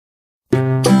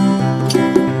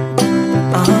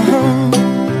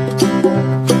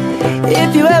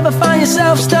if you ever find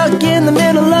yourself stuck in the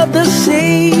middle of the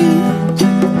sea,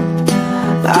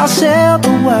 I'll sail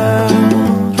the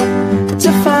world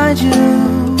to find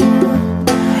you.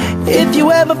 If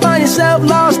you ever find yourself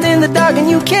lost in the dark and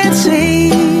you can't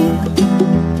see,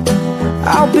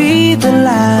 I'll be the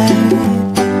light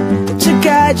to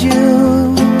guide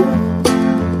you.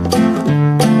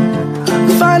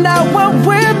 Find out what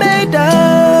we're made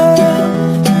of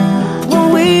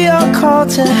when we are called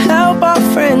to help our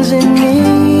friends in need.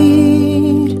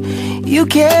 You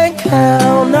can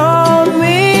count on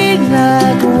me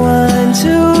like 1,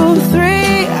 2,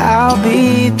 3, I'll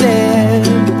be there.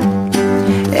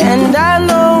 And I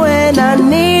know when I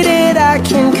need it, I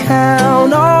can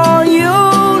count on you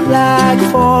like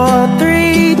 4,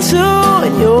 3, 2,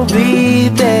 and you'll be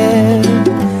there.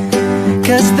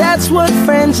 'Cause that's what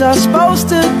friends are supposed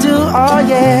to do, oh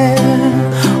yeah.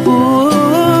 Ooh,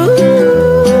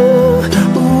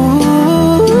 ooh,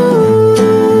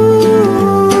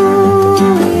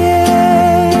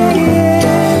 yeah,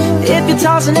 yeah. If you're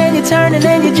tossing and you're turning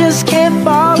and you just can't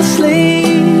fall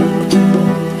asleep,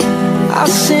 I'll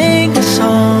sing a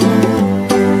song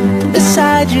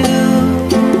beside you.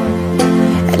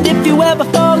 And if you ever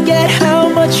forget how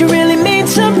much you really mean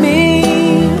to me,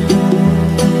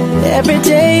 every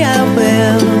day I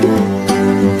will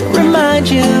remind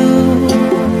you.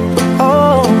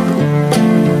 Oh,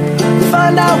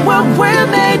 find out what we're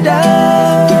made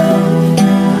of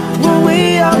when we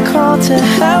are called to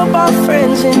help our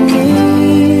friends in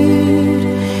need.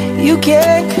 You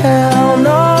can count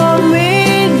on me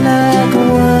like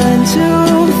 1,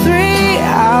 2, 3,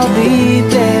 I'll be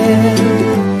there.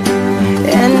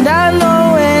 And I know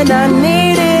when I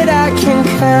need it, I can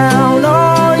count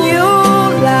on you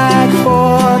like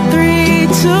 4, 3,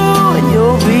 2, and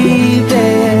you'll be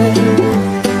there.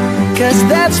 'Cause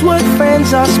that's what friends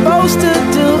are supposed to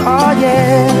do, oh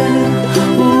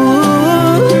yeah. Ooh.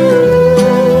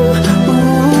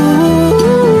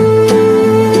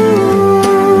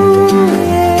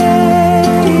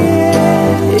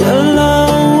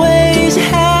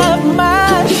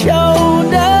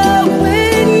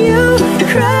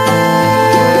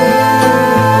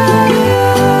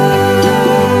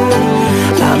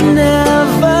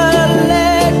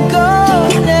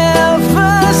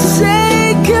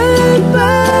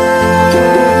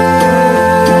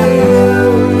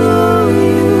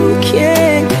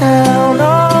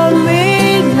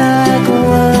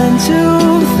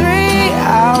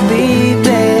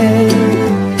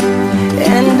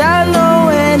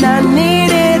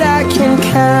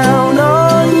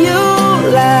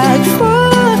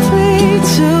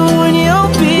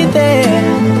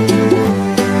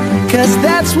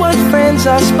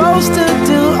 Are supposed to